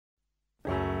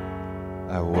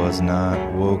I was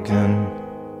not woken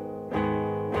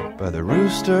by the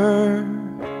rooster,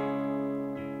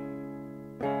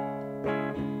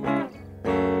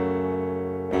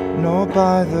 nor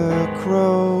by the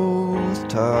crow's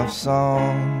tough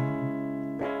song.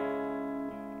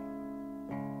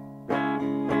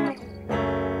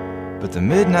 But the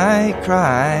midnight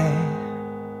cry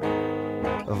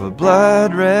of a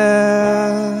blood-red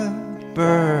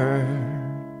bird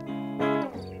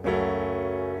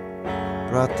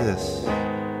brought this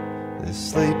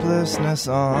sleeplessness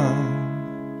on.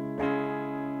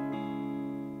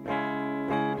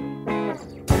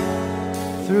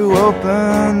 Threw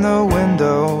open the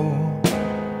window,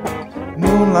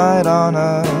 moonlight on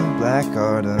a black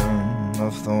garden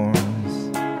of thorns,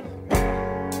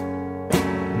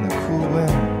 and the cool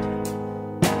wind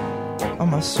on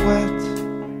my sweat.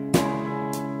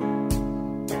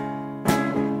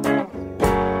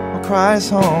 What cries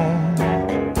home?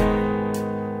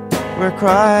 Where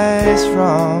cries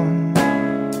from?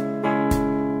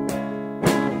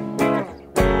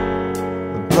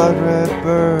 The blood-red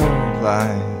bird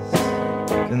lies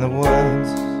in the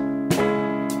woods,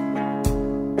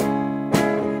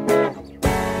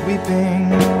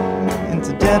 weeping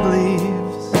into dead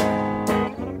leaves.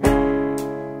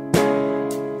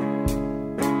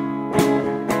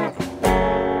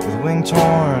 With wing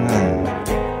torn and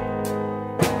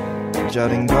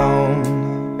jutting bone.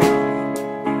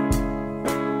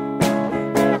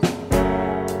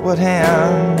 What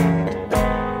hand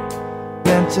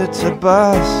bent it to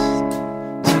bust,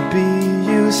 to be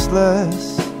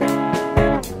useless?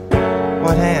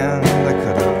 What hand I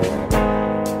could have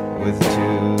with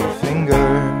 2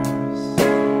 fingers?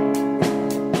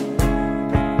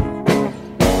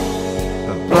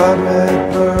 A blood-red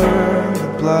bird, a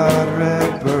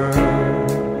blood-red bird,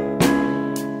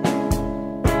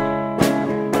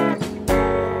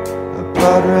 a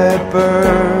blood-red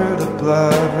bird, a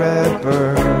blood-red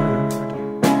bird.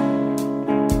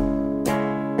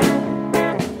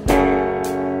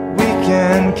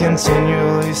 Can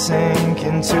continually sink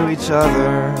into each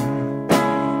other,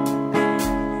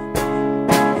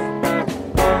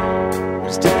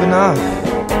 just deep enough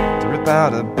to rip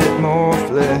out a bit more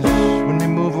flesh when we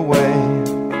move away.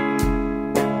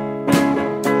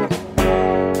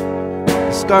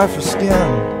 A scar for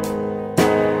skin,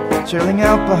 trailing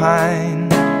out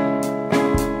behind,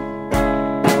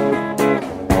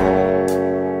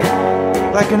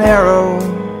 like an arrow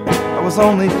I was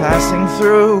only passing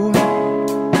through.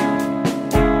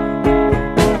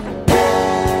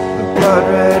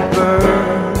 Blood-red bird.